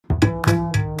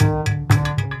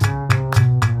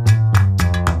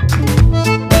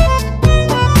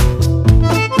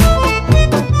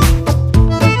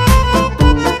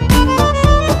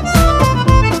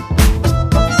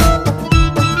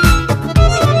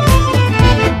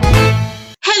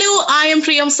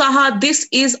Saha. This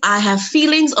is I Have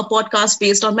Feelings, a podcast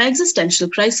based on my existential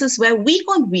crisis, where week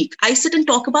on week I sit and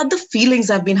talk about the feelings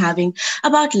I've been having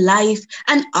about life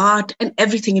and art and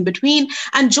everything in between.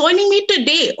 And joining me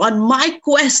today on my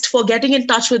quest for getting in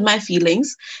touch with my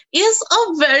feelings is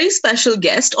a very special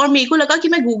guest. और मेरे को लगा कि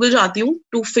मैं Google जाती हूँ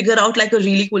to figure out like a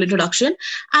really cool introduction.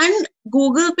 And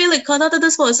Google पे लिखा था that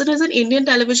this person is an Indian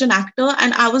television actor,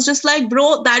 and I was just like,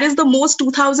 bro, that is the most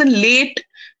 2000 late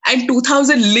and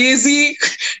 2000 lazy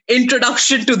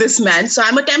introduction to this man. So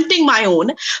I'm attempting my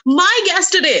own. My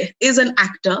guest today is an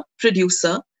actor,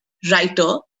 producer,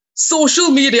 writer, social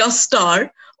media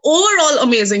star, overall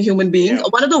amazing human being,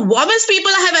 one of the warmest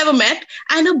people I have ever met,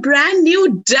 and a brand new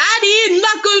daddy,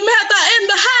 Nakul Mehta in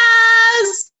the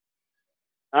house.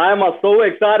 I'm so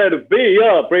excited to be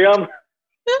here, Priyam.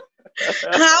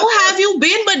 How have you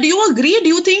been? But do you agree? Do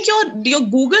you think your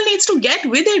Google needs to get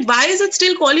with it? Why is it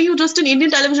still calling you just an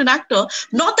Indian television actor?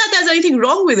 Not that there's anything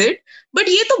wrong with it, but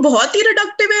ये तो बहुत ही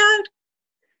reductive है यार.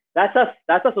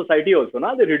 That's a society also,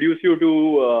 na? They reduce you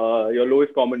to your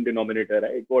lowest common denominator,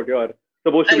 right? What you're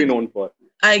supposed to be known for.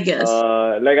 I guess.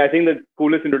 Like I think the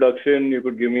coolest introduction you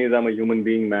could give me is I'm a human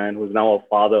being, man, who's now a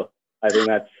father. I think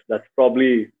that's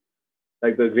probably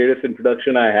like the greatest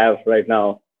introduction I have right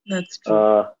now. That's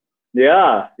true.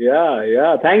 Yeah.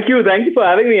 Thank you for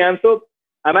having me.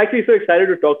 I'm actually so excited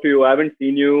to talk to you. I haven't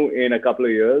seen you in a couple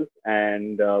of years,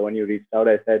 and when you reached out,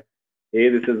 I said, "Hey,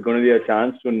 this is going to be a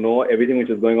chance to know everything which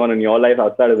is going on in your life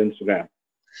outside of Instagram."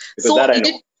 Because so that I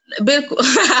know.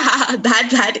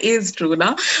 that is true,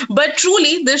 now. But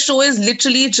truly, this show is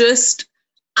literally just.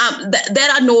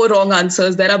 There are no wrong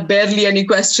answers. There are barely any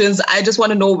questions. I just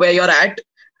want to know where you're at,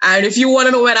 and if you want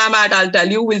to know where I'm at, I'll tell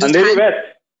you. We'll just.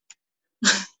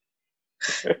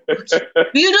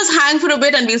 We'll just hang for a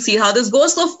bit and we'll see how this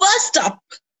goes. So first up,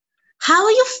 how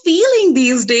are you feeling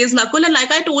these days, Nakul? And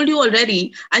like I told you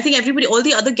already, I think all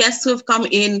the other guests who have come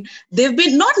in, they've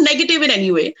been not negative in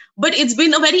any way, but it's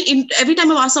been every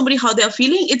time I've asked somebody how they're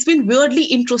feeling, it's been weirdly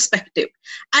introspective.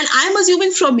 And I'm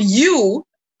assuming from you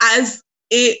as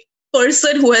a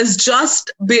person who has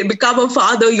just become a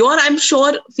father, you're, I'm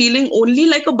sure, feeling only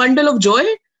like a bundle of joy,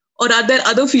 or are there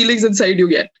other feelings inside you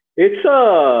yet? It's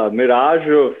a mirage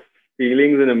of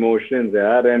feelings and emotions,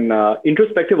 and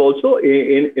introspective also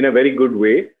in a very good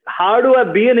way. How do I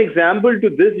be an example to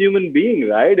this human being,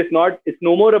 right? It's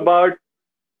no more about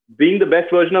being the best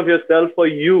version of yourself for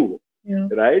you,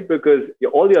 right? Because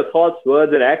all your thoughts,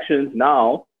 words, and actions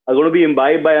now are going to be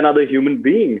imbibed by another human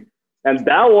being. And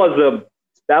that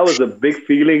was a big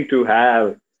feeling to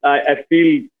have. I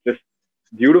feel just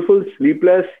beautiful,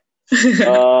 sleepless.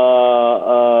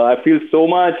 I feel so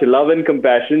much love and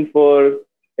compassion for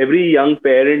every young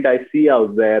parent I see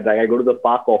out there. Like I go to the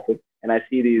park often and I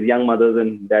see these young mothers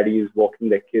and daddies walking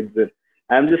their kids, and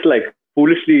I'm just like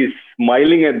foolishly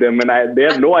smiling at them, and they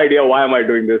have no idea why am I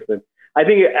doing this. And I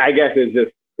guess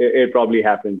it probably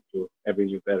happens to every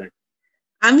new parent.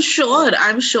 I'm sure,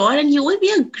 and you will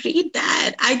be a great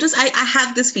dad. I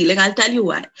have this feeling. I'll tell you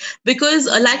why. Because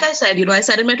like I said, I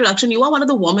said in my introduction, you are one of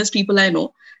the warmest people I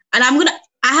know. And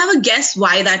I have a guess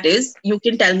why that is. You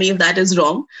can tell me if that is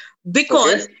wrong.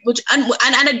 Because, and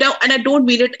I don't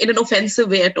mean it in an offensive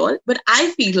way at all, but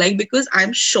I feel like because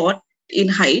I'm short in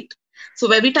height,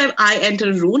 so every time I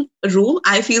enter a room,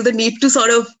 I feel the need to sort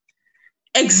of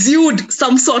exude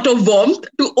some sort of warmth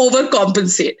to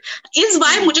overcompensate. Is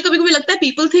why मुझे कभी-कभी लगता है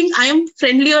people think I am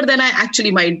friendlier than I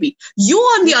actually might be. You,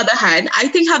 on the other hand, I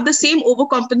think have the same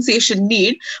overcompensation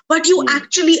need, but you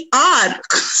actually are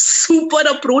super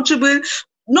approachable.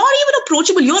 Not even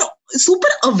approachable, you're super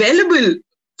available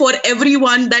for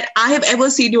everyone that I have ever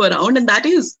seen you around, and that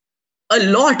is a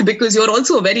lot because you're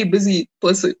also a very busy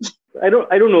person. I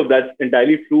don't know if that's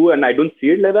entirely true, and I don't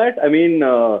see it like that. I mean,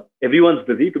 everyone's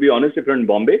busy, to be honest. If you're in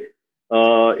Bombay,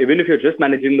 even if you're just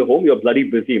managing the home, you're bloody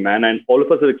busy, man. And all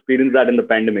of us have experienced that in the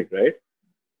pandemic, right?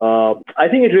 I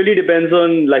think it really depends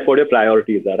on like what your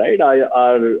priorities are, right?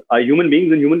 Are human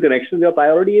beings and human connections your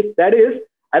priority? If that is,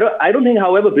 I don't think,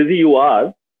 however busy you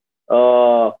are,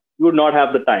 you would not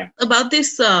have the time. About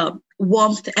this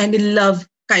warmth and love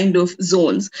kind of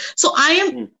zones. So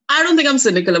I don't think I'm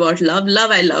cynical about love.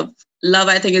 Love, I love. Love,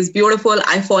 I think, is beautiful.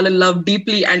 I fall in love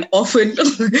deeply and often,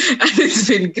 and it's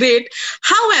been great.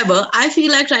 However, I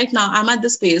feel like right now I'm at the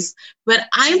space where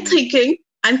I'm thinking,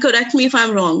 and correct me if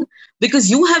I'm wrong, because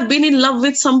you have been in love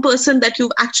with some person that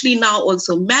you've actually now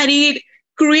also married,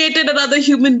 created another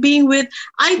human being with.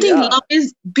 I think love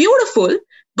is beautiful,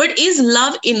 but is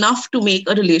love enough to make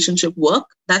a relationship work?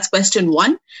 That's question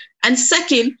one. And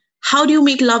second, how do you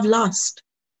make love last?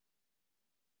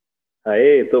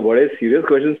 अरे तो बड़े serious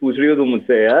questions पूछ रही हो तुम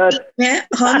मुझसे यार.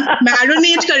 हम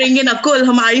मैरिनेट करेंगे नकुल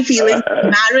हमारी feeling.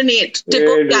 Marinate tip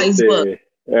of the iceberg.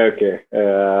 Okay.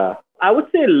 I would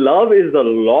say love is a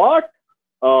lot,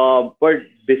 but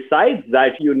besides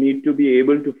that, you need to be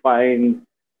able to find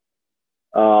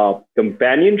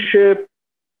companionship,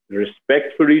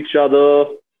 respect for each other,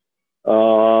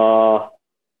 uh,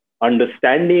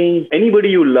 understanding. Anybody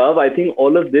you love, I think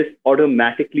all of this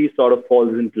automatically sort of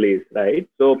falls in place, right?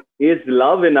 So is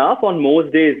love enough? On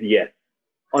most days, yes.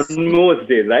 On most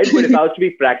days, right? But if I was to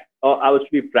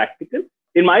be practical,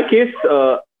 in my case,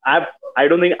 I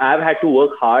don't think I've had to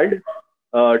work hard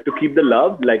to keep the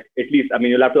love. Like, at least, I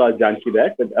mean, you'll have to ask Janki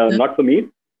that, but not for me.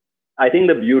 I think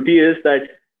the beauty is that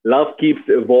love keeps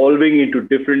evolving into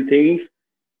different things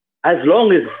as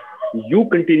long as you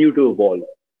continue to evolve,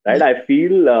 right? I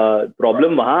feel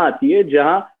problem wahan aati hai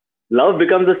jahan love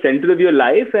becomes the center of your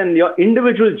life and your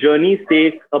individual journeys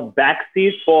take a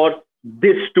backseat for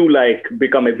this to like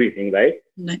become everything, right?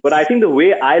 Nice. But I think the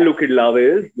way I look at love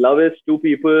is two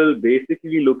people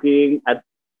basically looking at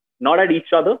not at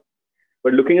each other,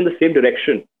 but looking in the same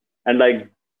direction and like,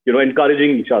 you know,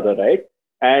 encouraging each other, right?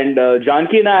 And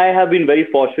Janki and I have been very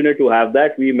fortunate to have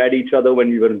that. We met each other when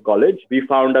we were in college. We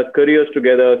found our careers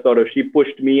together. Sort of, she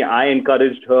pushed me, I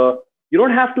encouraged her. You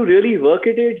don't have to really work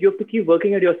at it. You have to keep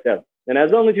working at yourself. And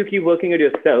as long as you keep working at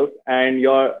yourself and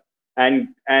you're and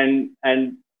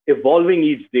evolving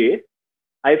each day,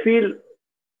 I feel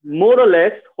more or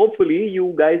less, hopefully,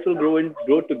 you guys will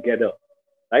grow together,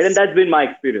 right? And that's been my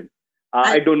experience.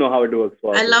 I don't know how it works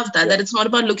for I love that. Yeah. That it's not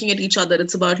about looking at each other.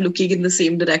 It's about looking in the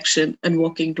same direction and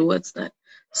walking towards that.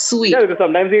 Sweet. Yeah, because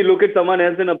sometimes you look at someone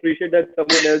else and appreciate that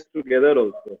someone else together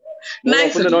also. More nice.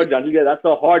 Often than not, Janki, that's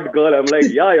a hot girl. I'm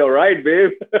like, yeah, you're right,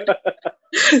 babe.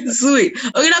 Sweet.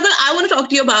 Okay, Nakul, I want to talk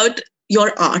to you about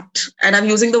your art. And I'm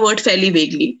using the word fairly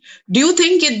vaguely. Do you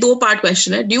think it's a two-part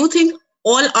question? Do you think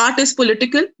all art is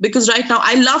political? Because right now,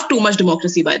 I love too much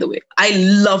democracy, by the way. I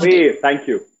love it. Thank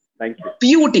you. Thank you.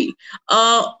 Beauty.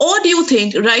 Or do you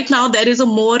think right now there is a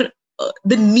more,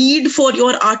 the need for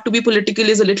your art to be political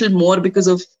is a little more because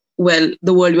of, well,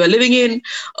 the world we are living in,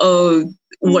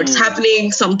 what's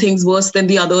happening, some things worse than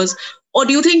the others? Or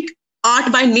do you think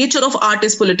art by nature of art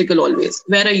is political always?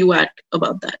 Where are you at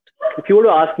about that? If you were to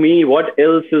ask me what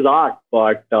else is art,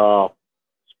 but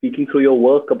speaking through your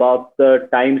work about the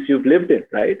times you've lived in,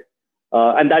 right?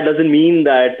 And that doesn't mean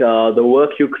that the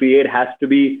work you create has to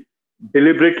be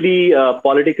deliberately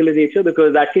political in nature,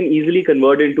 because that can easily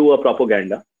convert into a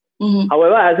propaganda. Mm-hmm.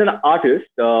 However, as an artist,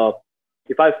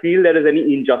 if I feel there is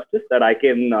any injustice that I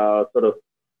can sort of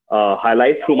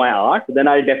highlight through my art, then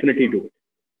I'll definitely do it.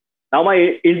 Now,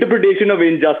 my interpretation of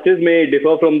injustice may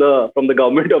differ from the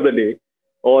government of the day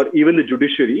or even the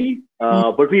judiciary,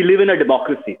 but we live in a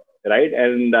democracy, right?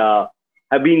 And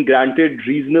have been granted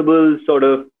reasonable sort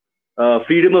of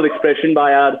freedom of expression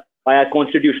by our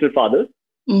constitutional fathers.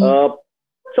 Mm-hmm.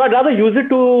 So I'd rather use it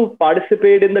to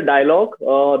participate in the dialogue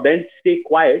than stay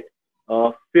quiet,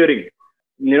 fearing.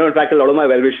 You know, in fact, a lot of my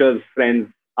well-wishers,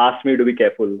 friends, asked me to be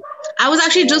careful. I was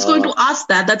actually just going to ask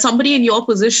that somebody in your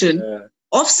position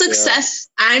of success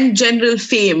and general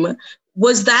fame,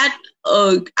 was that,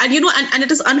 and you know, and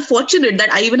it is unfortunate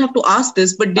that I even have to ask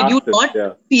this, but did you not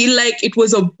feel like it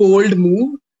was a bold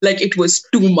move, like it was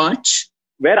too much?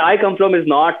 Where I come from is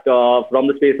not from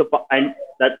the space of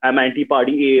that I'm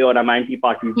anti-party A or I'm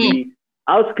anti-party B.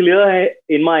 I was clear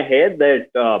in my head that,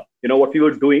 you know, what we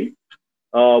were doing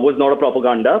was not a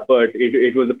propaganda, but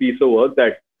it was a piece of work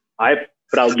that I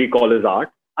proudly call as art.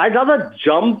 I'd rather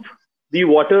jump the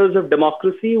waters of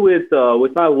democracy with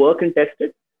my work and test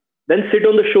it than sit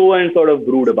on the show and sort of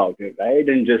brood about it, right?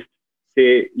 And just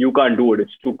say, you can't do it.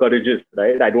 It's too courageous,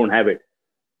 right? I don't have it.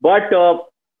 But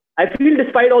I feel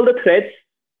despite all the threats,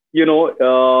 you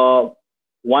know,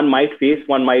 one might face,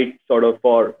 one might sort of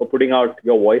for putting out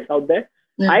your voice out there.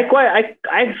 Yeah.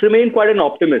 I remain quite an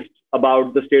optimist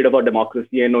about the state of our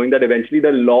democracy and knowing that eventually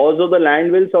the laws of the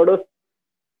land will sort of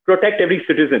protect every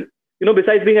citizen. You know,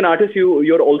 besides being an artist,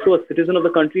 you're also a citizen of the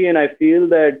country. And I feel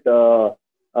that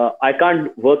I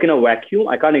can't work in a vacuum.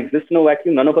 I can't exist in a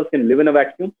vacuum. None of us can live in a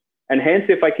vacuum. And hence,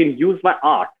 if I can use my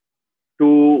art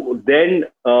to then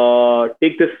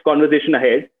take this conversation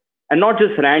ahead and not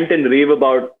just rant and rave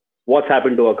about what's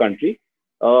happened to our country,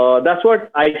 that's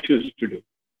what I choose to do.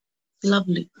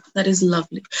 Lovely. That is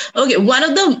lovely. Okay. One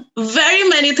of the very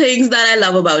many things that I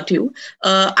love about you,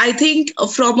 I think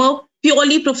from a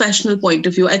purely professional point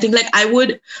of view, I think like I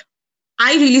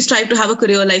really strive to have a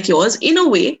career like yours in a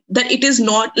way that it is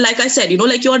not, like I said, you know,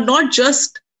 like you're not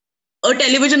just a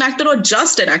television actor or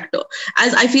just an actor.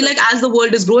 As I feel like as the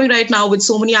world is growing right now with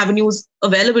so many avenues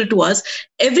available to us,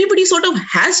 everybody sort of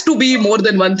has to be more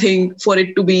than one thing for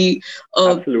it to be,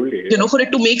 Absolutely. for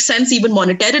it to make sense even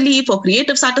monetarily, for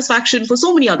creative satisfaction, for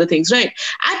so many other things, right?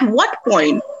 At what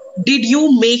point did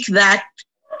you make that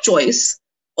choice?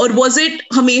 Or was it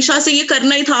hamesha se ye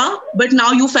karna hi tha, but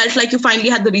now you felt like you finally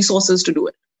had the resources to do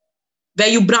it, where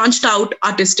you branched out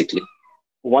artistically?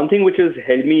 One thing which has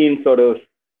held me in sort of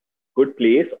good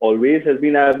place always has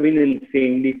been I've been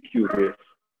insanely curious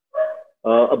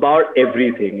about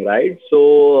everything, right?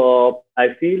 So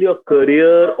I feel your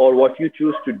career or what you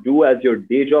choose to do as your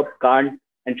day job can't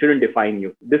and shouldn't define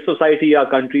you. This society, our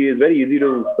country, is very easy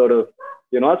to sort of,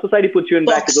 our society puts you in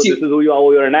brackets. So this is who you are.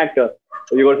 Oh, you're an actor.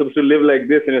 You're supposed to live like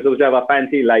this and you're supposed to have a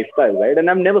fancy lifestyle, right? And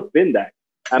I've never been that.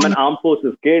 I'm an armed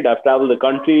forces kid. I've traveled the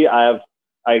country. I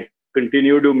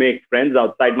continue to make friends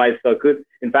outside my circle.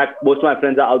 In fact, most of my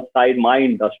friends are outside my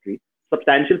industry.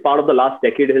 Substantial part of the last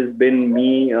decade has been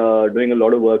me doing a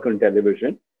lot of work on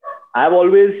television. I've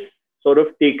always sort of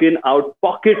taken out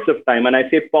pockets of time. And I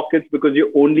say pockets because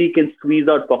you only can squeeze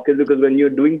out pockets, because when you're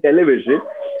doing television,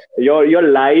 your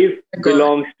life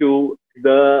belongs to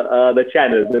the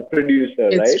channel, the producer,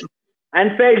 right? True.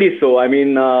 And fairly so. I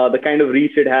mean, the kind of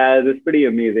reach it has is pretty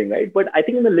amazing, right? But I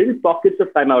think in the little pockets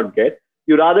of time I would get,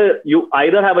 you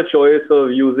either have a choice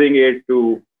of using it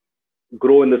to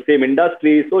grow in the same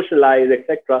industry, socialize,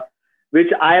 etc., which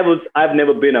I've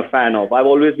never been a fan of. I've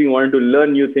always been wanting to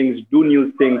learn new things, do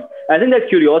new things. I think that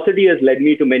curiosity has led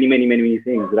me to many, many, many, many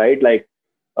things, right? Like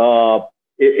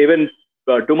even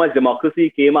Too Much Democracy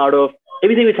came out of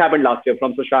everything which happened last year,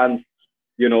 from Sushant's,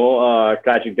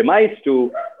 tragic demise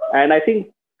to, and I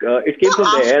think it came from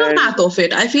there. The aftermath of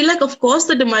it, I feel like, of course,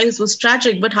 the demise was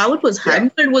tragic, but how it was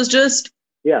handled was just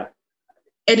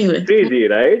anyway crazy,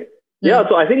 right? Yeah.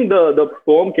 So I think the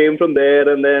poem came from there,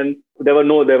 and then there were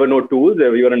no tools.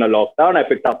 We were in a lockdown. I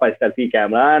picked up my selfie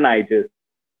camera and I just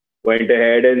went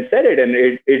ahead and said it, and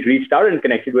it reached out and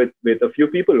connected with a few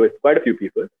people, with quite a few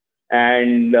people,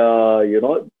 and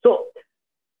so.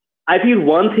 I feel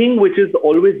one thing which has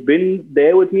always been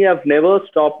there with me, I've never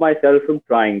stopped myself from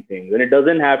trying things. And it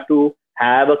doesn't have to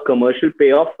have a commercial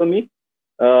payoff for me,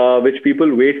 which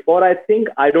people wait for. I think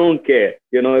I don't care.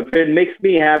 If it makes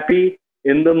me happy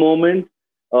in the moment,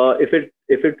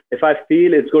 if I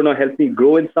feel it's going to help me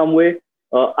grow in some way,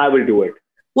 I will do it.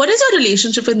 What is your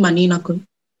relationship with money, Nakul?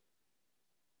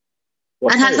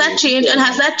 And has that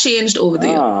changed over the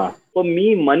years? For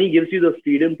me, money gives you the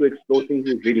freedom to explore things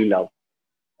you really love.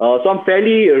 So I'm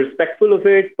fairly respectful of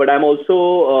it, but I'm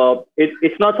also,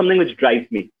 it's not something which drives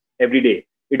me every day.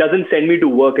 It doesn't send me to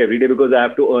work every day because I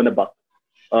have to earn a buck.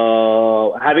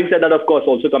 Having said that, of course,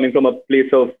 also coming from a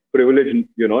place of privilege,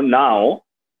 now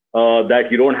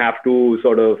that you don't have to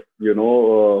sort of,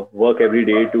 work every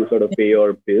day to sort of pay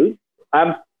your bills.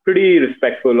 I'm pretty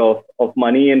respectful of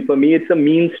money. And for me, it's a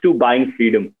means to buying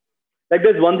freedom. Like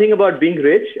there's one thing about being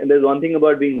rich and there's one thing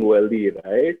about being wealthy,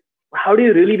 right? How do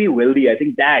you really be wealthy? I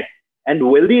think that,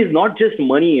 and wealthy is not just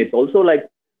money. It's also like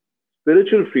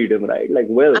spiritual freedom, right? Like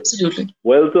wealth. Absolutely.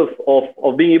 Wealth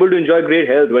of being able to enjoy great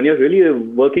health. When you're really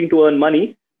working to earn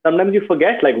money, sometimes you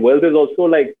forget like wealth is also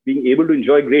like being able to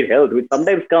enjoy great health, which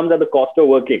sometimes comes at the cost of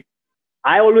working.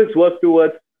 I always work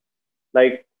towards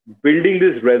like building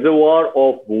this reservoir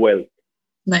of wealth.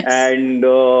 Nice. And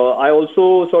I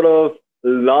also sort of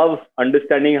love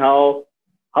understanding how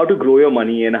to grow your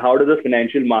money and how does the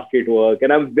financial market work.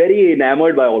 And I'm very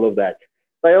enamored by all of that.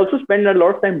 So I also spend a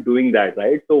lot of time doing that,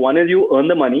 right? So one is you earn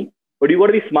the money, but you got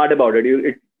to be smart about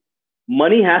it.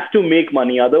 Money has to make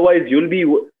money. Otherwise you'll be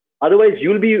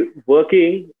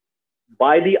working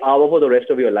by the hour for the rest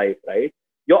of your life, right?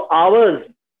 Your hours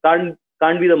can't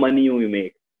be the money you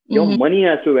make. Your money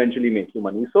has to eventually make you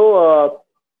money. So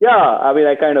I mean,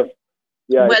 I kind of,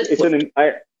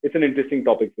 it's an interesting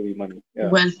topic to be money. Yeah.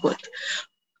 Well put.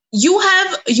 You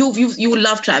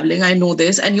love traveling, I know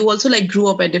this, and you also like grew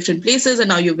up at different places, and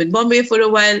now you've been in Bombay for a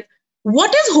while.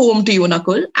 What is home to you,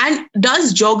 Nakul? And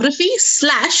does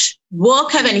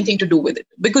geography/work have anything to do with it?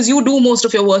 Because you do most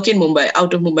of your work in Mumbai,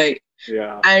 out of Mumbai,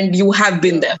 and you have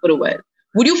been there for a while.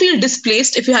 Would you feel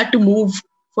displaced if you had to move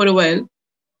for a while?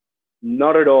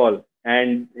 Not at all.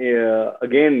 And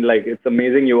again, like it's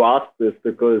amazing you asked this,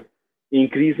 because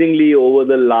increasingly over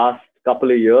the last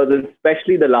couple of years, and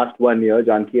especially the last 1 year,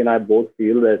 Janki and I both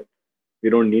feel that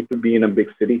we don't need to be in a big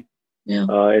city. Yeah.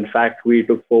 In fact, we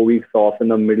took 4 weeks off in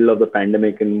the middle of the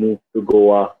pandemic and moved to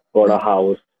Goa, got a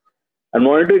house, and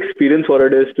wanted to experience what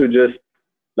it is to just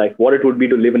like what it would be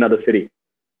to live in another city.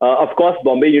 Of course,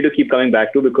 Bombay you need to keep coming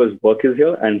back to because work is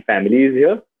here and family is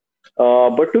here.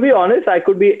 But to be honest, I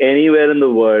could be anywhere in the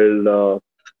world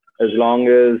as long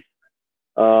as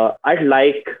I'd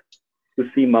like to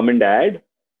see mom and dad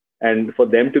and for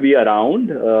them to be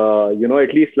around,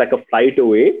 at least like a flight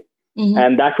away. Mm-hmm.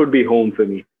 And that would be home for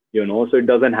me, so it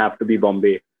doesn't have to be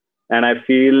Bombay. And I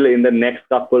feel in the next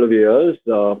couple of years,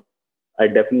 I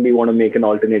definitely want to make an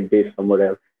alternate base somewhere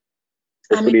else.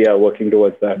 Hopefully, working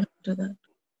towards that.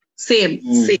 Same.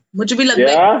 मुझे भी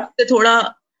लगता है कि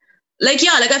थोड़ा like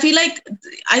I feel like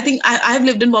I think I have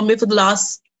lived in Bombay for the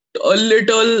last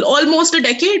almost a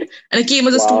decade, and I came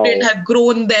as a student, have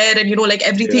grown there, and like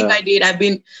everything I did, I've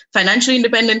been financially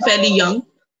independent fairly young,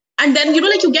 and then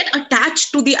like you get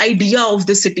attached to the idea of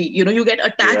the city, you get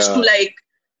attached to like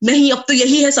nahi ab to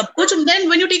yahi hai sab kuch, and then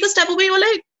when you take a step away you're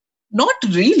like not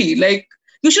really, like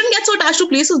you shouldn't get so attached to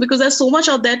places because there's so much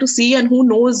out there to see, and who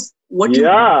knows what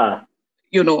yeah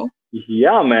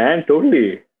man,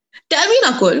 totally. Tell me,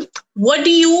 Nakul, what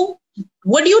do you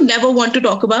never want to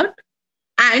talk about?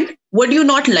 And what do you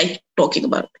not like talking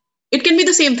about? It can be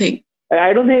the same thing.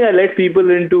 I don't think I let people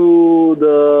into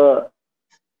the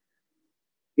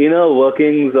inner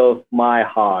workings of my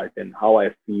heart and how I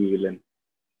feel. And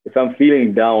if I'm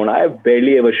feeling down, I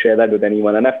barely ever share that with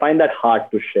anyone. And I find that hard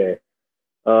to share.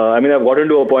 I've gotten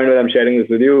to a point where I'm sharing this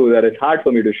with you that it's hard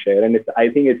for me to share. And I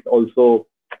think it's also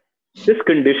just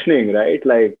conditioning, right?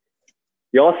 Like,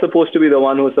 you're supposed to be the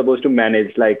one who's supposed to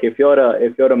manage. Like if you're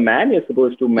a man, you're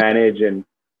supposed to manage and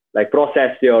like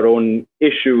process your own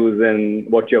issues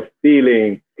and what you're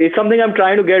feeling. It's something I'm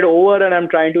trying to get over, and I'm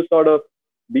trying to sort of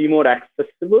be more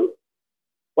accessible,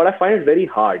 but I find it very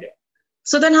hard.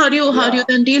 So then how do you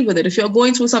then deal with it? If you're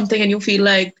going through something and you feel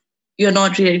like you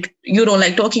don't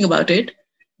like talking about it,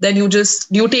 then do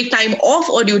you take time off,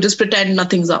 or do you just pretend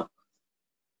nothing's up?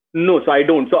 No, so I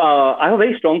don't. So I have a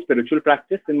very strong spiritual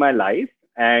practice in my life.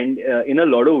 And in a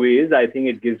lot of ways, I think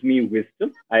it gives me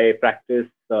wisdom. I practice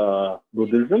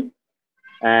Buddhism,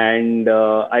 and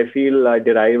I feel I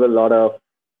derive a lot of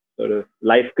sort of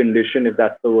life condition, if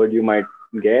that's the word you might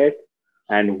get,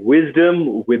 and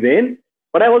wisdom within.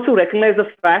 But I also recognize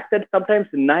the fact that sometimes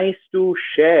it's nice to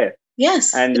share.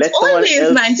 Yes, and it's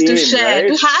always nice to share,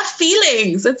 right? To have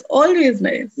feelings. It's always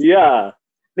nice. Yeah,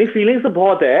 the feelings are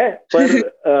बहुत है,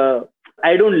 but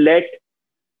I don't let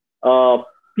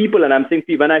people, and I'm saying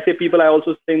when I say people, I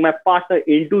also saying my partner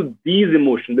into these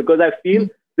emotions, because I feel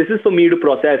this is for me to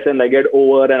process and like get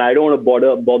over, and I don't want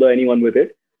to bother anyone with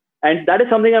it. And that is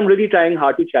something I'm really trying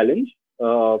hard to challenge.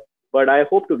 But I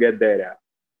hope to get there.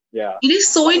 Yeah. It is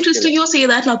so interesting you say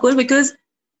that, Nakul, because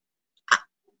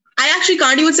I actually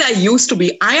can't even say I used to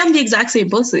be. I am the exact same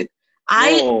person.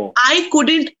 I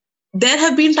couldn't. There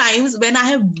have been times when I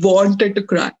have wanted to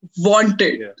cry.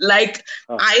 Like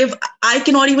I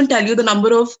cannot even tell you the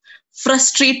number of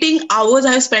frustrating hours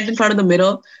I have spent in front of the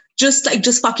mirror, just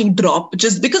fucking drop,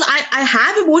 just because I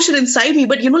have emotion inside me,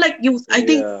 but I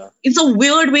think in some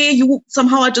weird way you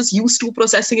somehow are just used to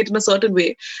processing it in a certain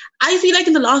way. I feel like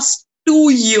in the last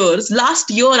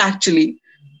year actually,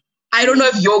 I don't know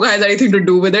if yoga has anything to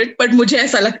do with it, but mujhe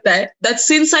aisa lagta hai that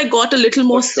since I got a little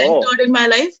more centered in my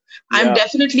life, I'm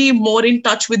definitely more in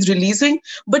touch with releasing.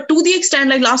 But to the extent,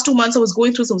 like last 2 months, I was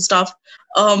going through some stuff.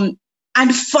 And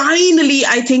finally,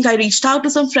 I think I reached out to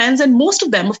some friends, and most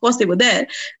of them, of course, they were there.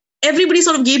 Everybody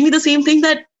sort of gave me the same thing,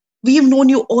 that we have known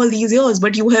you all these years,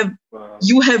 but you have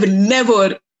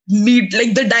never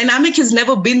the dynamic has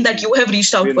never been that you have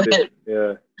reached out for help. Yeah.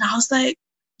 And I was like,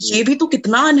 ये भी तो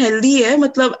कितना unhealthy है,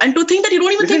 मतलब, and to think that you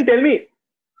don't even think.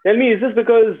 Tell me, is this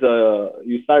because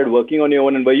you started working on your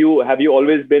own, and have you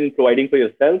always been providing for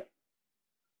yourself?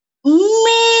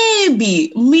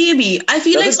 Maybe. I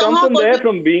feel Does like it somehow come from there,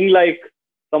 from being like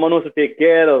someone who has to take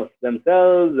care of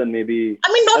themselves, and maybe.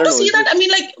 I mean, not to say that. I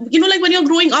mean, like when you're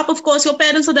growing up, of course, your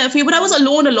parents are there for you. But I was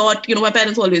alone a lot. My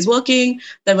parents were always working.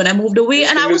 Then when I moved away,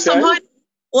 and I was somehow in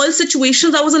all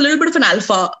situations, I was a little bit of an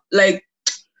alpha. Like,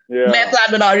 मैं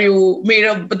plan बना रही हूँ,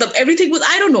 मेरा, but everything was,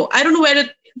 I don't know where it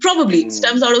probably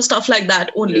stems out of stuff like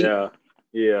that only.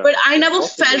 Yeah. But I never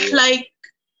felt like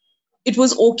it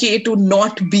was okay to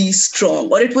not be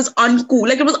strong, or it was uncool.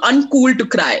 Like it was uncool to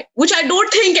cry, which I don't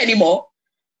think anymore.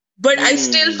 But I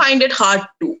still find it hard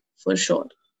to, for sure.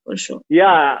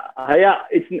 Yeah.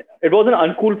 It wasn't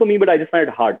uncool for me, but I just find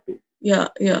it hard to. Yeah.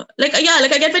 Like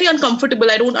I get very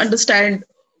uncomfortable. I don't understand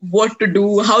what to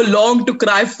do, how long to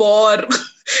cry for.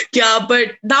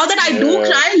 But now that I do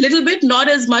cry a little bit, not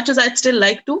as much as I'd still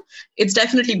like to, it's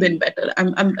definitely been better. I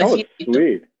feel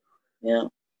sweet. Yeah.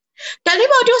 Tell me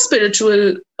about your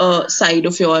spiritual side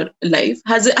of your life.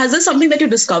 Has this something that you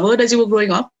discovered as you were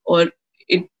growing up, or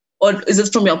is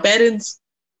it from your parents?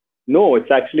 No,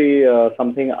 it's actually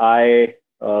something I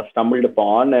stumbled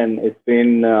upon, and it's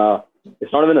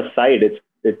not even a side.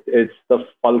 It's the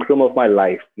fulcrum of my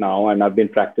life now, and I've been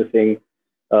practicing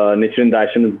Nichiren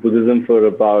Daishonin Buddhism for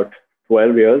about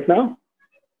 12 years now.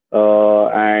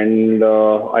 And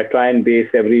I try and base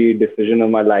every decision of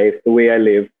my life, the way I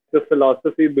live. The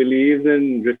philosophy believes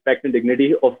in respect and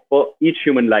dignity for each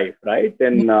human life, right?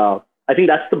 And I think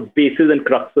that's the basis and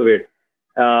crux of it.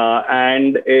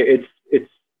 And it's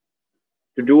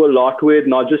to do a lot with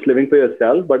not just living for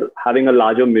yourself, but having a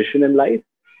larger mission in life.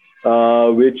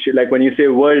 Which, like when you say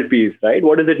world peace, right?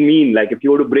 What does it mean? Like if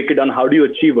you were to break it down, how do you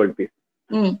achieve world peace?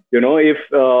 If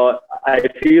I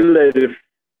feel that if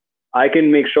I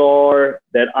can make sure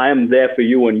that I am there for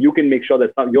you, and you can make sure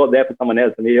that you're there for someone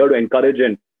else, and we're here to encourage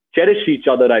and cherish each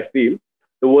other, I feel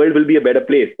the world will be a better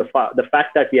place. The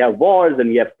fact that we have wars and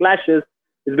we have clashes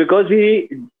is because we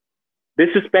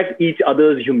disrespect each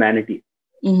other's humanity,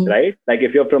 right? Like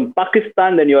if you're from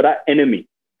Pakistan, then you're our enemy.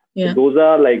 Yeah. So those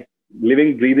are like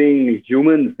living, breathing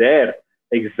humans there,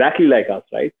 exactly like us,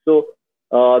 right? So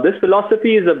this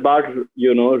philosophy is about,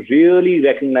 really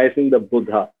recognizing the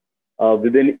Buddha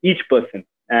within each person.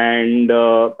 And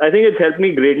I think it's helped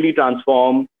me greatly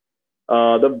transform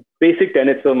the basic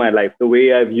tenets of my life, the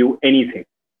way I view anything,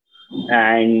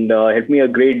 and helped me a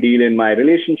great deal in my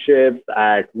relationships,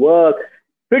 at work,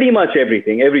 pretty much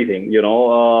everything,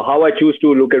 how I choose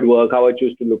to look at work, how I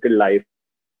choose to look at life,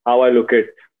 how I look at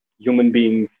human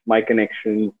beings, my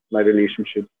connections, my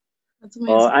relationships. That's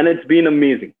amazing. And it's been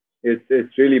amazing.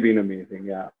 It's really been amazing.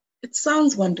 Yeah. It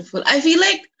sounds wonderful. I feel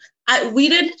like we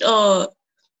didn't.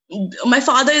 My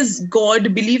father is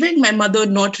God believing, my mother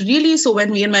not really. So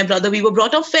when me and my brother, we were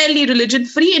brought up fairly religion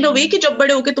free in a way कि जब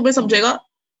बड़े होके तुम्हें समझेगा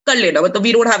कर लेना, मतलब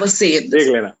we don't have a say in this.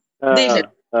 देख लेना.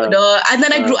 And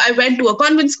then I went to a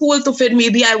convent school, so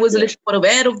maybe I was a little more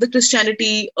aware of the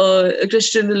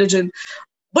Christian religion.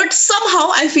 But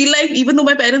somehow I feel like even though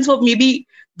my parents were maybe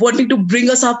wanting to bring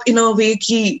us up in a way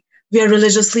कि we are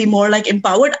religiously more like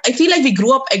empowered, I feel like we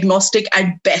grew up agnostic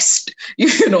at best,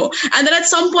 And then at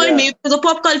some point, maybe because of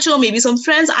pop culture, maybe some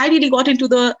friends, I really got into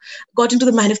the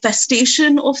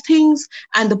manifestation of things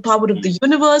and the power of the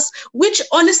universe, which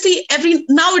honestly,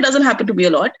 now it doesn't happen to me a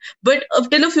lot, but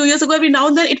till a few years ago, every now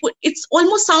and then it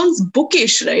almost sounds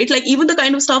bookish, right? Like even the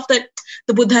kind of stuff that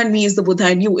the Buddha and me is the Buddha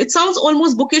and you, it sounds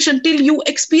almost bookish until you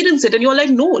experience it and you're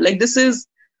like, no, like this is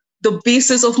the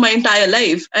basis of my entire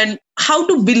life, and how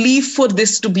to believe for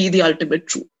this to be the ultimate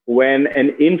truth. When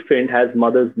an infant has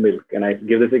mother's milk, and I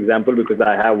give this example because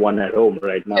I have one at home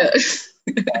right now,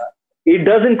 it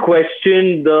doesn't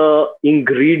question the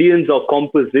ingredients or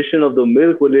composition of the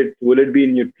milk. Will it be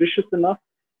nutritious enough?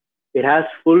 It has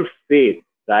full faith,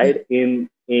 right, in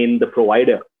the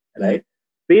provider, right?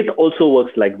 Faith also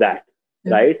works like that,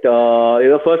 right?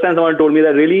 The first time someone told me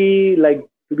that, really, like,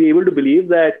 to be able to believe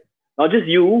that not just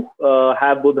you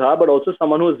have Buddha, but also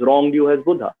someone who has wronged you has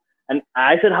Buddha. And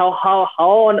I said, how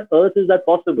on earth is that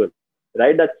possible?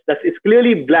 Right? It's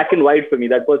clearly black and white for me.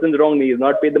 That person's wronged me. He's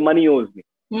not paid the money he owes me.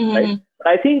 Right? But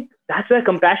I think that's where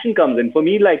compassion comes in. For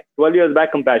me, like 12 years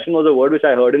back, compassion was a word which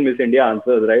I heard in Miss India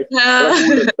Answers, right?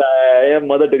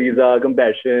 Mother Teresa,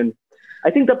 compassion. I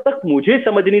think tab tak mujhe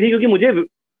samajh nahi thi, kyunki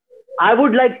I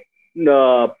would like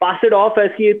pass it off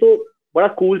as कि ये तो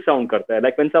बड़ा cool sound करता है.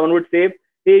 Like when someone would say,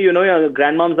 hey, your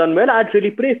grandmom's unwell, I'd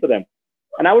really pray for them.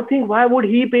 And I would think, why would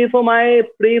he pray for my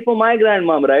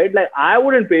grandmom, right? Like I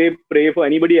wouldn't pray for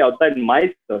anybody outside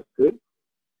my circle.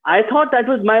 I thought that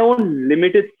was my own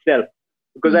limited self,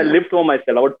 because I lived for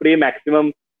myself. I would pray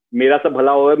maximum, मेरा सब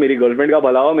भला हो, मेरी girlfriend का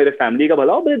भला हो, मेरे family का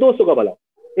भला हो, मेरे दोस्तों का भला हो.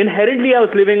 Inherently, I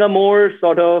was living a more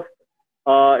sort of,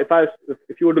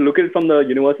 if you were to look at it from the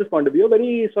universe's point of view, a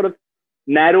very sort of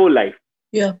narrow life.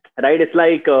 Yeah. Right. It's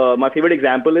like my favorite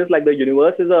example is like the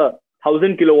universe is a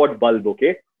 1,000 kilowatt bulb,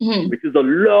 okay, which is a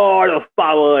lot of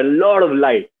power, a lot of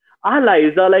light. Our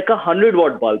lives are like a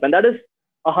 100-watt bulb, and that is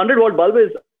 100-watt bulb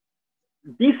is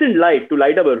decent light to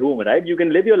light up a room, right? You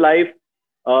can live your life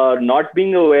not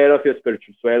being aware of your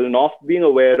spiritual soul, not being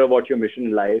aware of what your mission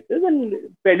in life is, and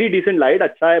fairly decent light.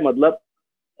 अच्छा है, मतलब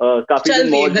काफी दिन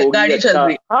मौज होगी, अच्छा,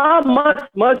 हाँ,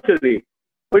 मस्त चल रही.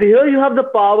 But here you have the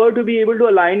power to be able to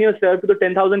align yourself to the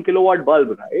 10,000 kilowatt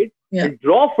bulb, right? Yeah. And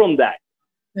draw from that.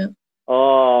 Yeah.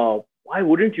 Why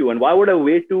wouldn't you? And why would I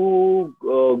wait to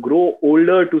grow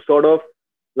older to sort of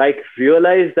like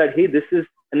realize that, hey, this is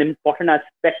an important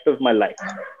aspect of my life,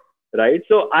 right?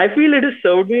 So I feel it has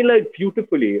served me like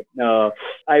beautifully.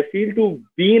 I feel to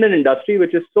be in an industry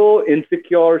which is so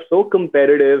insecure, so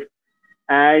competitive,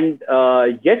 and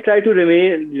yet try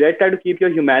to keep your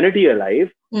humanity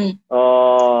alive.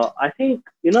 I think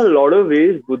in a lot of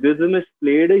ways, Buddhism has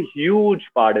played a huge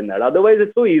part in that. Otherwise,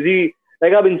 it's so easy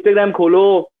like आप Instagram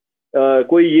खोलो,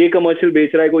 कोई ये commercial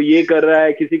बेच रहा है, कोई ये कर रहा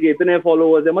है, किसी के इतने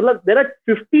followers है, मतलब there are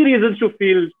 50 reasons to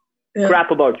feel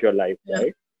crap about your life,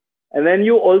 right? And then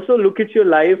you also look at your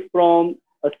life from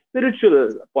a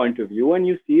spiritual point of view, and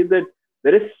you see that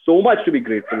there is so much to be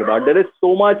grateful about. There is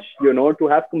so much, to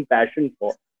have compassion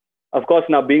for. Of course,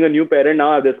 now being a new parent,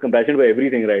 now there's compassion for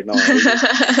everything right now.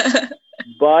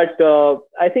 But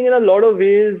I think in a lot of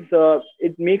ways,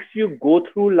 it makes you go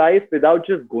through life without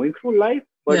just going through life,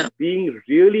 but being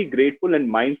really grateful and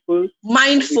mindful.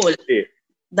 Mindful.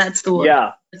 That's the word.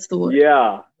 Yeah. That's the word.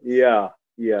 Yeah.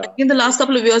 In the last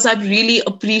couple of years, I'm really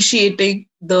appreciating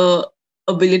the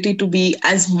ability to be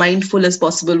as mindful as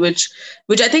possible, which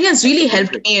I think has really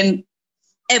helped me in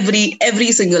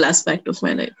every single aspect of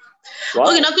my life. Wow.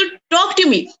 Okay, now talk to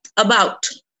me about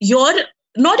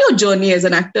not your journey as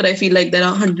an actor. I feel like there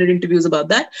are 100 interviews about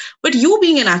that, but you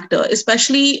being an actor,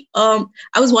 especially, I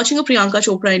was watching a Priyanka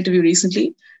Chopra interview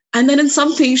recently, and then in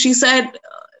something she said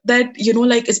that,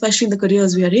 like, especially in the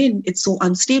careers we are in, it's so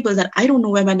unstable that I don't know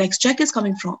where my next check is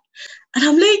coming from. And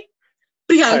I'm like,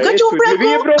 Priyanka Chopra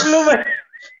ko...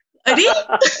 अरे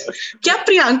क्या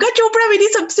प्रियंका चोपड़ा मेरी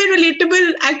सबसे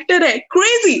relatable actor है?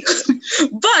 Crazy.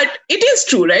 But it is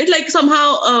true, right? Like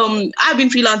somehow I've been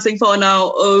freelancing for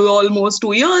now almost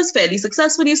 2 years, fairly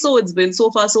successfully, so it's been so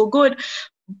far so good.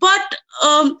 But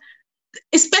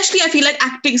especially I feel like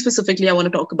acting specifically I want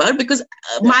to talk about, because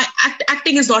my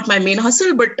acting is not my main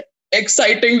hustle, but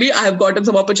excitingly I have gotten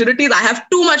some opportunities. I have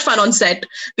too much fun on set,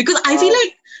 because I feel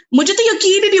like मुझे तो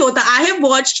यकीन ही नहीं होता. I have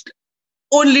watched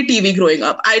only TV growing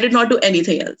up. I did not do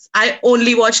anything else. I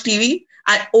only watched TV.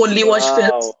 I only watched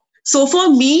films. So for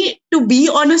me to be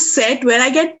on a set where I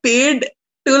get paid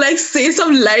to like say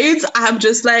some lines, I'm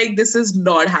just like, this is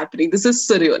not happening. This is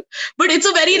surreal. But it's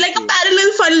a very like a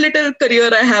parallel fun little career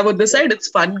I have on the side. It's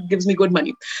fun, gives me good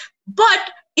money.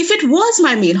 But if it was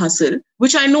my main hustle,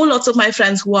 which I know lots of my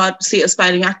friends who are, say,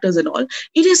 aspiring actors and all,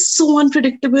 it is so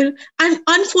unpredictable. And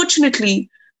unfortunately,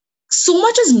 so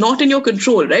much is not in your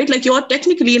control, right? Like you're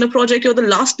technically in a project, you're the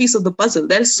last piece of the puzzle.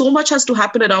 There's so much has to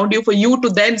happen around you for you to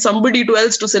then somebody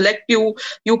else to select you.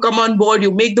 You come on board,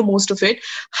 you make the most of it.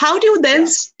 How do you then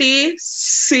stay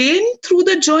sane through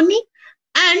the journey?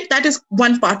 And that is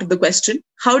one part of the question.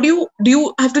 How do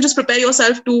you have to just prepare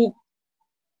yourself to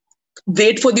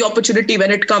wait for the opportunity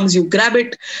when it comes, you grab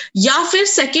it? Ya fir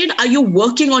second, are you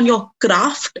working on your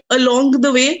craft along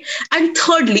the way? And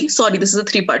thirdly, sorry, this is a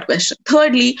 3-part question.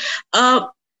 Thirdly,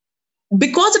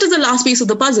 because it is the last piece of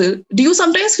the puzzle, do you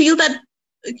sometimes feel that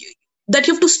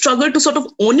you have to struggle to sort of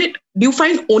own it? Do you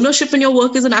find ownership in your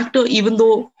work as an actor, even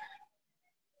though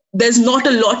there's not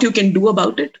a lot you can do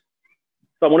about it?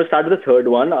 So I'm going to start with the third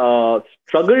one.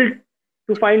 Struggle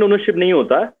to find ownership nahi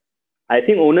hota. I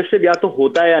think ownership या तो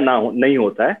होता है या नहीं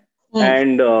होता है.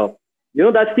 And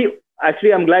that's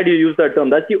actually I'm glad you used that term.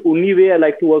 That's the only way I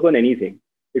like to work on anything.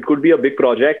 It could be a big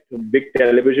project, a big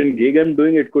television gig I'm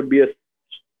doing. It could be a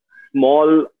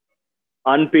small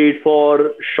unpaid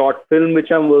for short film which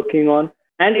I'm working on.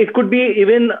 And it could be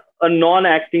even a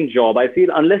non-acting job. I feel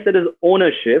unless there is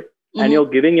ownership and you're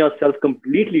giving yourself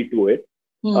completely to it,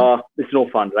 it's no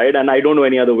fun, right? And I don't know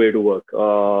any other way to work.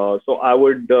 So I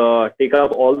would take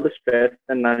up all the stress,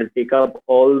 and I'll take up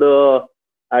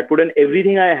I put in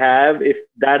everything I have,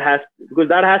 because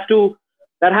that has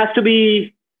to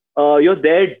be, you're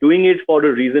there doing it for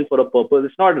a reason, for a purpose.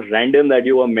 It's not random that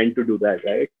you are meant to do that,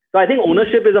 right? So I think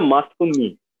ownership is a must for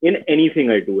me in anything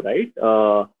I do, right?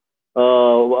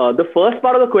 The first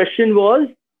part of the question was,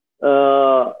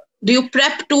 do you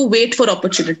prep to wait for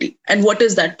opportunity? And what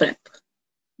is that prep?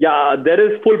 Yeah, there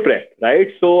is full prep, right?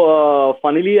 So,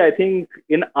 funnily, I think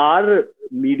in our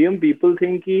medium, people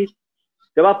think कि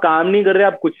जब आप काम नहीं कर रहे,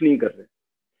 आप कुछ नहीं कर रहे.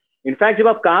 In fact, जब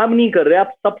आप काम नहीं कर रहे,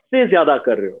 आप सबसे ज़्यादा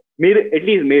कर रहे हो. At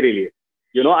least मेरे लिए.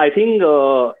 I think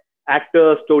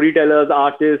actors, storytellers,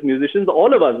 artists, musicians,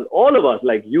 all of us,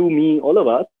 like you, me, all of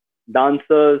us,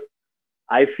 dancers,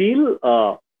 I feel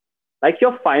like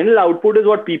your final output is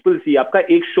what people see. आपका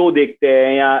एक show देखते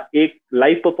हैं या एक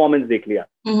live performance देख लिया.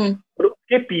 और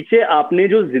उसके पीछे आपने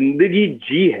जो जिंदगी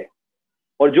जी है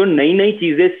और जो नई नई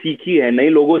चीजें सीखी है, नए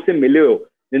लोगों से मिले हो,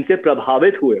 जिनसे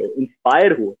प्रभावित हुए हो,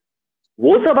 इंस्पायर हुए,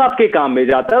 वो सब आपके काम में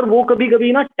जाता है. और वो कभी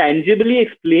कभी ना टेंजिबली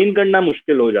एक्सप्लेन करना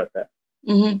मुश्किल हो जाता है.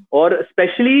 और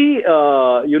specially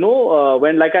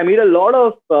when like I meet a lot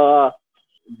of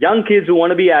young kids who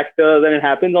want to be actors, and it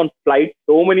happens on flights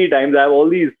so many times. I have all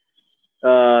these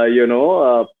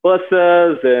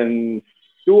pursers and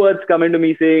stewards coming to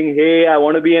me saying, hey, I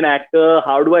want to be an actor.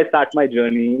 How do I start my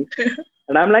journey?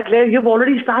 And I'm like, you've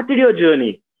already started your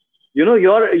journey. You're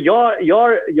here,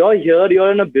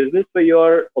 you're in a business where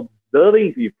you're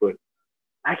observing people.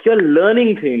 Like you're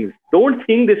learning things. Don't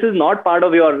think this is not part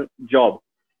of your job,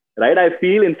 right? I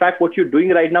feel, in fact, what you're doing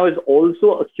right now is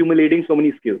also accumulating so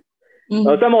many skills.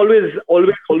 So I'm always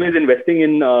investing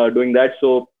in doing that.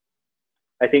 So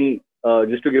I think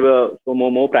just to give a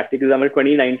more practical example,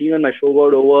 2019 when my show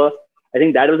got over, I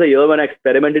think that was the year when I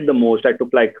experimented the most. I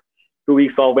took like 2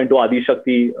 weeks off, went to Adi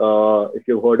Shakti. If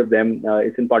you've heard of them,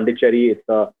 it's in Pondicherry. It's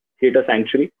a theatre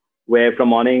sanctuary where from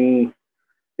morning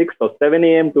 6 or 7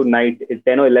 a.m. to night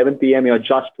 10 or 11 p.m. you're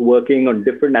just working on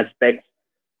different aspects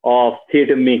of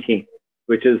theatre making,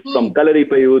 which is from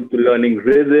Kalaripayud to learning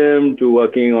rhythm to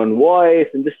working on voice,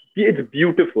 and just it's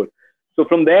beautiful. So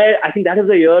from there, I think that is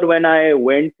the year when I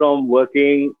went from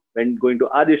going to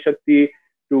Adi Shakti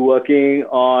to working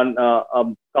on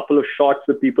a couple of shots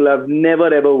with people I've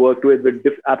never ever worked with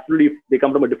absolutely, they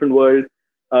come from a different world,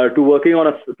 to working on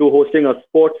to hosting a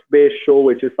sports-based show,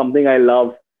 which is something I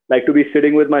love, like to be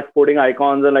sitting with my sporting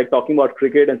icons and like talking about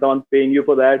cricket and someone's paying you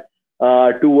for that,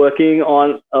 to working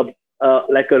on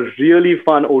like a really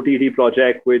fun OTT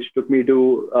project, which took me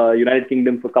to United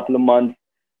Kingdom for a couple of months,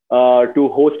 to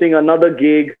hosting another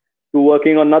gig, to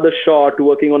working on another shot, to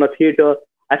working on a theater.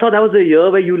 I thought that was a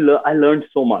year where I learned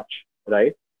so much,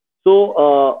 right?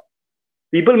 So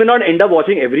people may not end up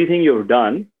watching everything you've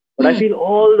done, but I feel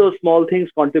all those small things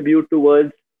contribute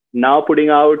towards now putting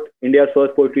out India's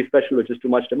first poetry special, which is Too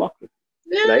Much Democracy,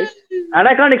 right? And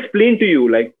I can't explain to you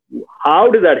like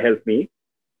how did that help me,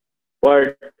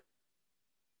 but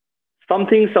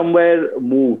something somewhere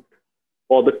moved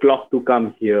for the clock to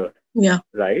come here. Yeah.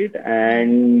 Right.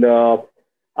 And so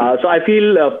I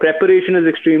feel preparation is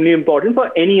extremely important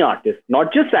for any artist,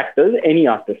 not just actors, any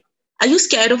artist. Are you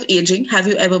scared of aging? Have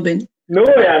you ever been? No,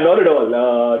 yeah, not at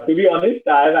all. To be honest,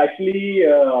 I've actually,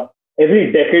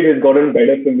 every decade has gotten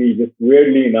better for me, just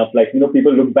weirdly enough. Like,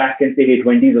 people look back and say, hey,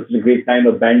 20s was a great time,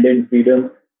 abandon,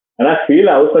 freedom. And I feel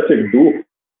I was such a doof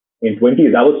in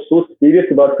 20s. I was so serious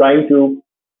about trying to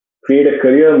create a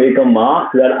career, make a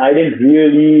mark, that I didn't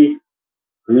really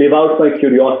live out my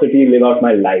curiosity, live out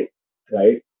my life,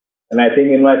 right? And I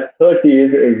think in my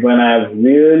 30s is when I've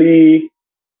really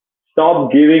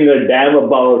stopped giving a damn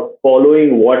about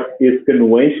following what is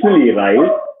conventionally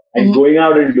right and going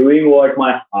out and doing what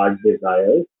my heart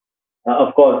desires.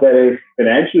 Of course, there is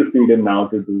financial freedom now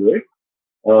to do it.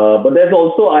 But there's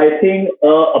also, I think,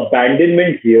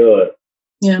 abandonment here,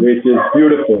 which is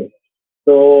beautiful.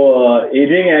 So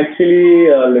aging actually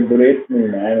liberates me,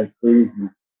 man. It's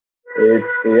crazy.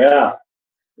 Yeah.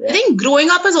 I think growing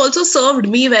up has also served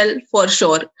me well, for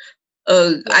sure.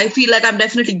 I feel like I'm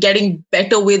definitely getting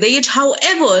better with age.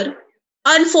 However,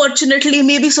 unfortunately,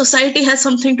 maybe society has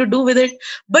something to do with it.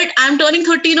 But I'm turning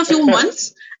 30 in a few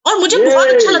months. और मुझे बहुत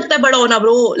अच्छा लगता है बड़ा होना,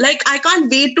 bro. Like, I can't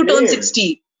wait to turn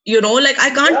 60. Like, I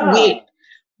can't wait.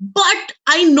 But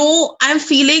I know I'm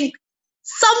feeling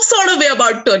some sort of way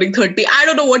about turning 30. I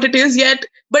don't know what it is yet,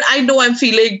 but I know I'm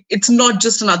feeling it's not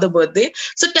just another birthday.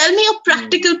 So tell me a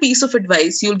practical piece of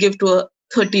advice you'll give to a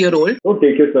 30-year-old. Don't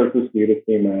take yourself too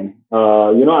seriously, man.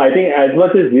 I think as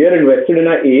much as we are invested in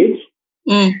our age,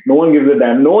 no one gives a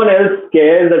damn. No one else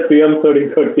cares that Priyam's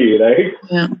turning 30, right?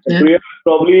 Yeah. Priyam is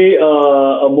probably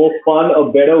a more fun,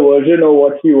 a better version of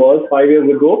what she was 5 years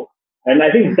ago. And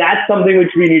I think that's something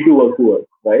which we need to work towards,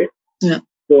 right? Yeah.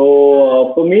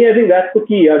 So for me, I think that's the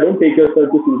key. Don't take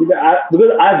yourself too seriously.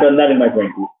 Because I've done that in my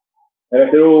 20s. And I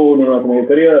said, oh, no, not my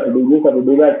career, I have to do this, I have to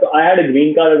do that. So I had a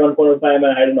green card at one point of time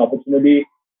and I had an opportunity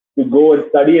to go and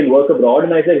study and work abroad.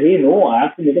 And I said, hey, no, I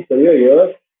have to make a career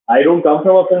here. I don't come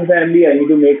from a film family. I need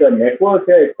to make a network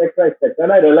here, etc., etc.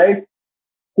 And I realized,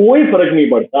 कोई फर्क नहीं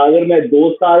पड़ता अगर मैं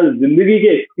 2 साल जिंदगी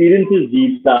के experiences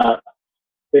जीता,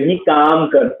 कहीं काम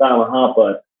करता वहां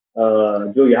पर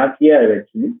जो यहाँ किया है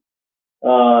actually.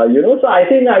 So I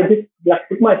think I just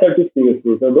took myself too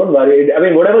seriously. So don't worry. I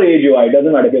mean, whatever age you are, it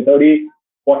doesn't matter if you're 30,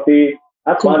 40,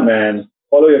 have fun, man.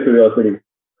 Follow your curiosity.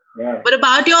 Yeah. But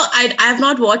about I have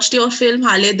not watched your film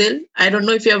Hale Dil. I don't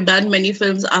know if you have done many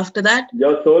films after that.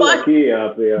 You're so lucky,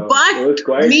 Priya. But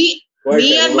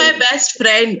me and my best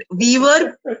friend, we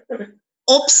were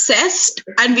obsessed,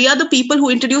 and we are the people who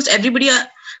introduced everybody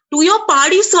to your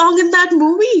party song in that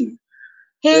movie.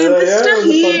 Hey, Mr.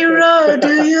 Hero,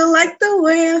 do you like the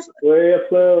way I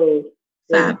flow?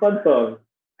 It's a fun song.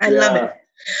 I love it.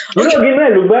 Again, when I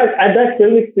look back at that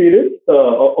film experience,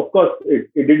 of course, it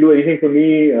didn't do anything for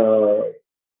me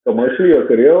commercially or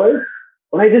career-wise.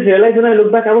 But I just realized when I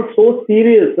look back, I was so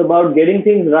serious about getting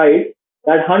things right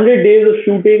that 100 days of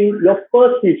shooting your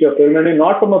first feature film, and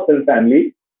not from a film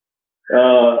family.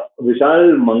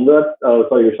 Vishal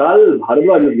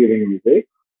Bharadwaj is giving music.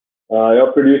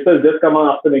 Your producers just come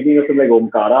on after making a film like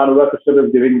Omkara. Anurag Kashyap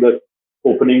is giving the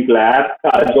opening clap.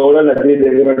 Kajol and Ajay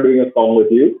Devgn are doing a song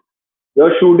with you.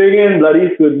 You're shooting in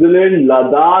bloody Switzerland,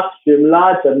 Ladakh,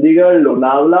 Shimla, Chandigarh,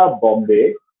 Lonavala,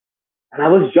 Bombay. And I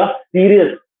was just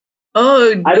serious.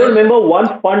 Oh, I don't remember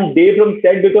one fun day from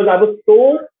set because I was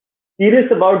so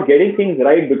serious about getting things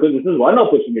right because this is one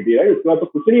opportunity, right? उसके बाद तो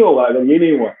कुछ नहीं होगा अगर ये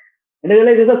नहीं हुआ. And I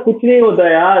realized ऐसा कुछ नहीं होता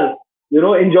यार. You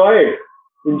know, enjoy it.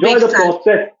 Enjoy Big the time.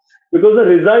 process because the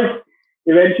results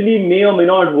eventually may or may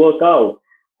not work out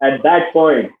at that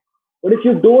point. But if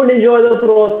you don't enjoy the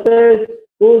process,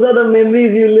 those are the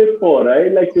memories you live for,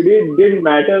 right? Like today, it didn't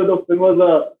matter. The film was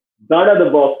a dud at the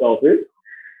box office.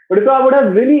 But if I would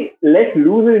have really let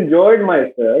loose and enjoyed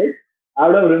myself, I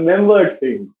would have remembered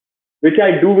things, which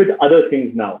I do with other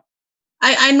things now.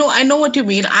 I know what you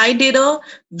mean. I did a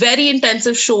very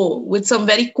intensive show with some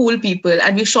very cool people,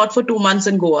 and we shot for 2 months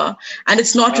in Goa, and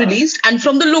it's not released. And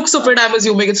from the looks of it, I'm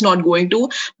assuming it's not going to.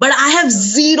 But I have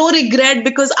zero regret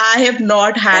because I have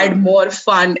not had more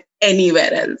fun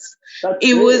anywhere else.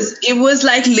 It was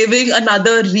like living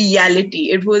another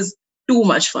reality. It was too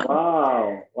much fun.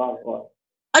 Wow.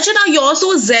 Acha, now you're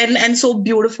so zen and so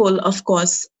beautiful, of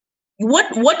course. What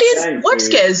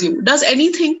scares you? Does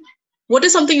anything? What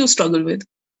is something you struggle with?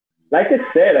 Like I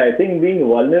said, I think being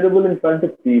vulnerable in front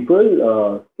of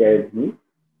people scares me.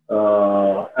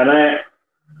 And I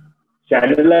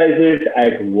channelize it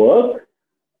at work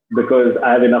because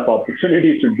I have enough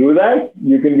opportunities to do that.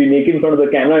 You can be naked in front of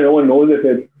the camera, no one knows if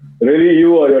it's really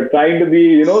you or you're trying to be,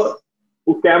 you know,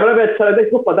 वो camera पे अच्छा लगता है,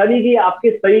 इसको पता नहीं कि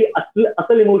आपके सही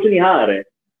असल इमोशन यहाँ आ रहे हैं.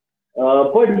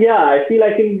 But yeah, I feel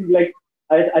I can like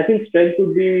I feel strength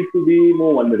would be to be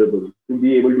more vulnerable, to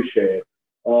be able to share.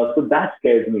 So that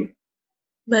scares me.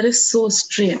 That is so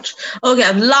strange. Okay, I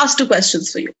have last 2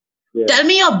 questions for you. Yeah. Tell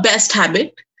me your best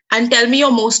habit and tell me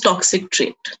your most toxic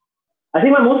trait. I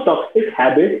think my most toxic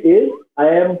habit is I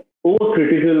am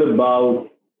overcritical about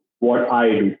what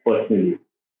I do personally.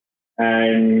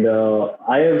 And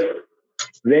I have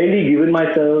rarely given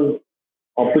myself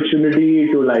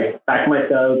opportunity to like pat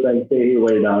myself and say, hey,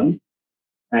 well done,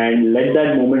 and let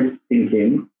that moment sink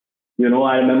in. You know,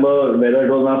 I remember whether it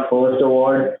was my first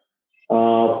award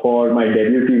for my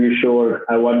debut TV show,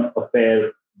 I won a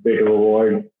fair bit of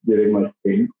award during my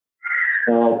stint.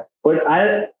 But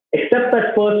I accept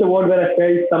that first award where I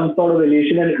felt some sort of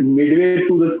elation, and midway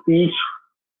through the speech,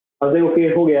 I was like,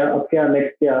 okay, ho gaya, ab kya,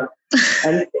 next kya?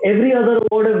 And every other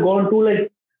award I've gone to,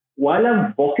 like, while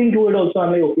I'm walking to it also,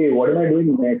 I'm like, okay, what am I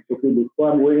doing next? Okay, this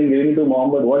one I'm going and giving it to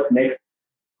mom, but what's next?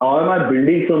 How am I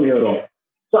building from here on?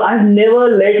 So I've never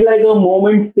let like a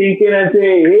moment sink in and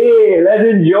say, hey, let's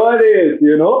enjoy this,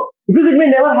 you know? Because it may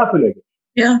never happen again.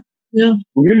 Yeah.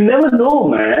 You never know,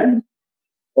 man.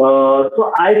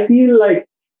 So I feel like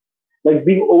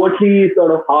being overtly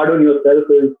sort of hard on yourself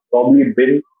is probably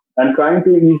been, I'm trying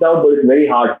to ease out, but it's very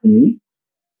hard for me.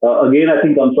 Again, I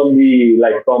think comes from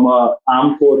a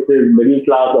armed forces, middle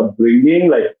class upbringing,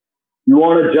 like you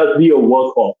want to just be a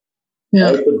workhorse.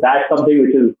 Yeah. Right? So that's something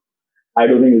which is, I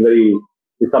don't think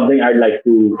is something I'd like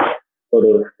to sort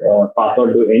of pass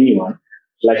on to anyone.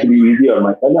 Like to be easy on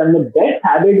myself. And the best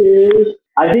habit is,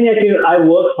 I think I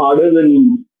work harder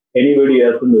than anybody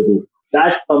else in the room.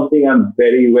 That's something I'm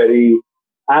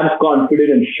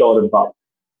confident and sure about.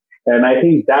 And I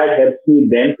think that helps me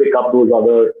then pick up those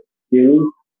other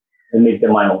skills and make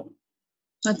them my own.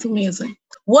 That's amazing.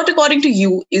 What, according to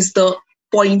you, is the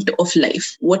point of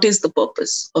life? What is the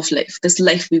purpose of life? This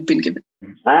life we've been given.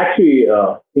 I actually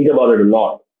think about it a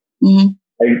lot. Mm-hmm.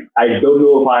 I don't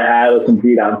know if I have a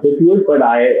complete answer to it, but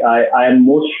I am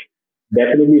most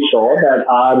definitely sure that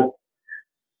our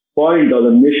point or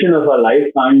the mission of our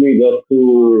life can't be just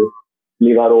to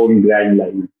live our own grand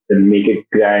life and make it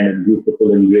grand and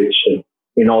beautiful and rich and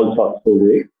in all sorts of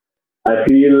ways. I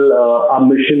feel our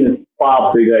mission is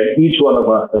far bigger. Each one of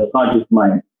us, that's not just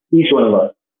mine, each one of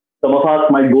us. Some of us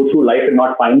might go through life and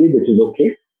not find it, which is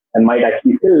okay, and might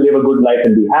actually still live a good life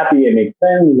and be happy and make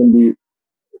friends and be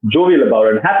jovial about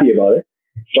it and happy about it.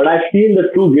 But I feel the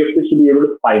true gift is to be able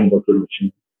to find what your mission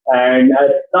is. And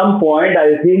at some point,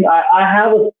 I think I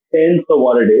have a sense of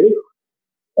what it is,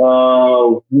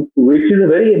 which is a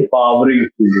very empowering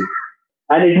feeling.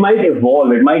 And it might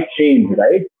evolve, it might change,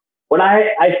 right? But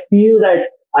I feel that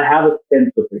I have a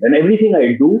sense of it. And everything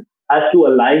I do has to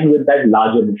align with that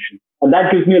larger mission. And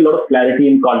that gives me a lot of clarity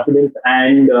and confidence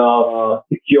and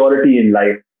security in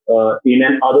life, in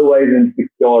an otherwise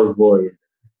insecure world.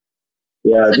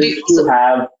 Yeah, so just to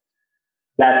have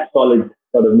that solid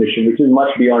sort of mission, which is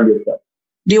much beyond yourself.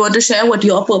 Do you want to share what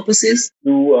your purpose is?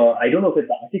 I don't know if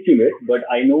it's articulate, but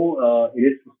I know it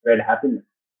is to spread happiness.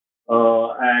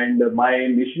 And my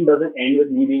mission doesn't end with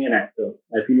me being an actor.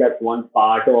 I feel that's one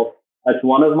part of That's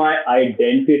one of my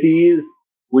identities,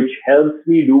 which helps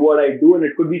me do what I do. And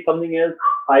it could be something else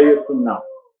 5 years from now.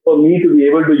 For me to be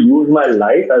able to use my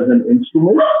life as an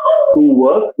instrument through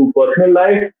work, through personal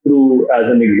life, through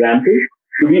as an example,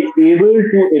 to be able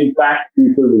to impact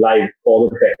people's lives for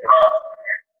the better.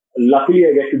 Luckily,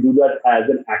 I get to do that as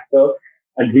an actor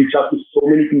and reach out to so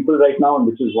many people right now, and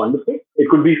which is wonderful. It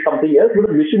could be something else, but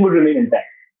the mission would remain intact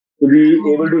to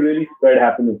be able to really spread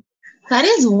happiness. That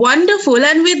is wonderful.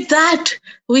 And with that,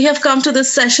 we have come to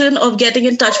this session of getting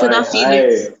in touch with our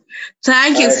feelings.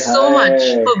 Thank you so much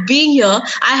for being here.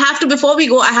 I have to, before we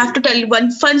go, I have to tell you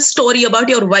one fun story about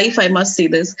your wife. I must say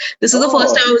this. This is the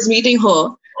first time I was meeting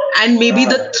her. And maybe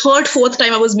the third, fourth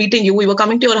time I was meeting you, we were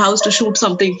coming to your house to shoot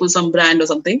something for some brand or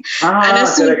something. And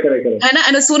as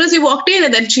soon as we walked in,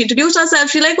 and then she introduced herself,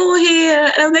 she's like, oh,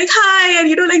 hey. And I'm like, hi. And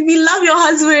like, we love your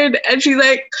husband. And she's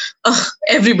like, oh,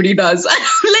 everybody does. I'm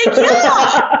like,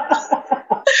 yeah,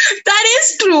 that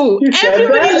is true.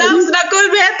 Everybody loves Nakul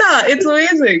Mehta. It's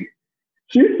amazing.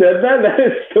 She said that?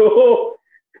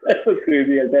 That's so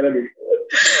crazy. I'll tell her this.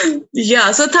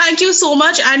 Yeah, so thank you so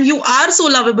much. And you are so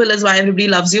lovable as why everybody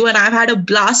loves you. And I've had a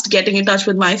blast getting in touch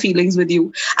with my feelings with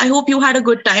you. I hope you had a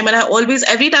good time. And I always,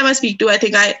 every time I speak to you, I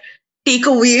think I take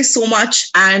away so much.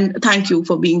 And thank you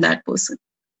for being that person.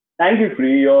 Thank you,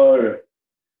 Free.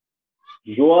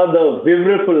 The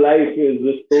vivre for life is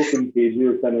just so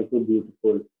contagious and it's so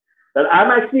beautiful. That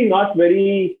I'm actually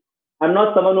I'm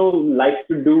not someone who likes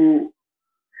to do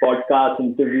podcast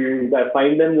interviews. I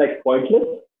find them like pointless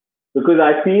because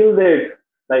I feel that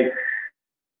like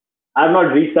I've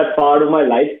not reached that part of my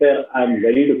life where I'm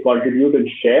ready to contribute and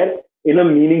share in a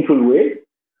meaningful way.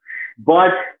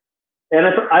 And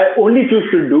I only choose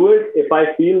to do it if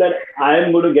I feel that I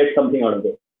am going to get something out of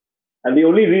it. And the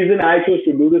only reason I chose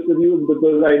to do this with you is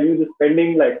because I knew that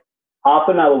spending like half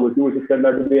an hour with you, which is turned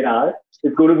out to be an hour,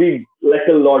 is going to be like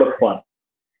a lot of fun.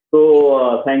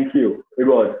 So thank you. It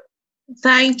was.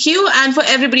 Thank you. And for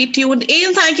everybody tuned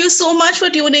in, thank you so much for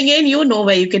tuning in. You know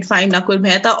where you can find Nakul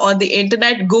Mehta on the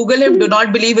internet. Google him. Do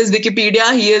not believe his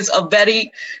Wikipedia. He is a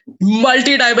very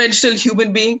multi-dimensional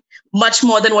human being, much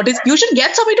more than what is. You should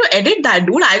get somebody to edit that,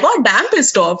 dude. I got damn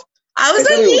pissed off. I was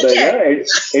like,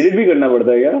 edit bhi karna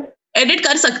padta hai kya? Edit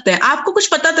कर सकते हैं. आपको कुछ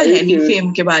पता तो है नहीं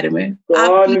fame के बारे में.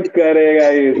 कौन करेगा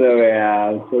ये सब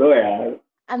यार? छोड़ो यार.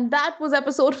 And that was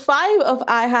episode 5 of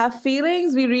I Have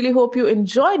Feelings. We really hope you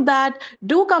enjoyed that.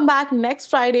 Do come back next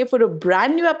Friday for a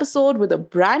brand new episode with a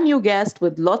brand new guest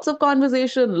with lots of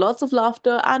conversation, lots of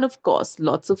laughter, and of course,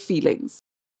 lots of feelings.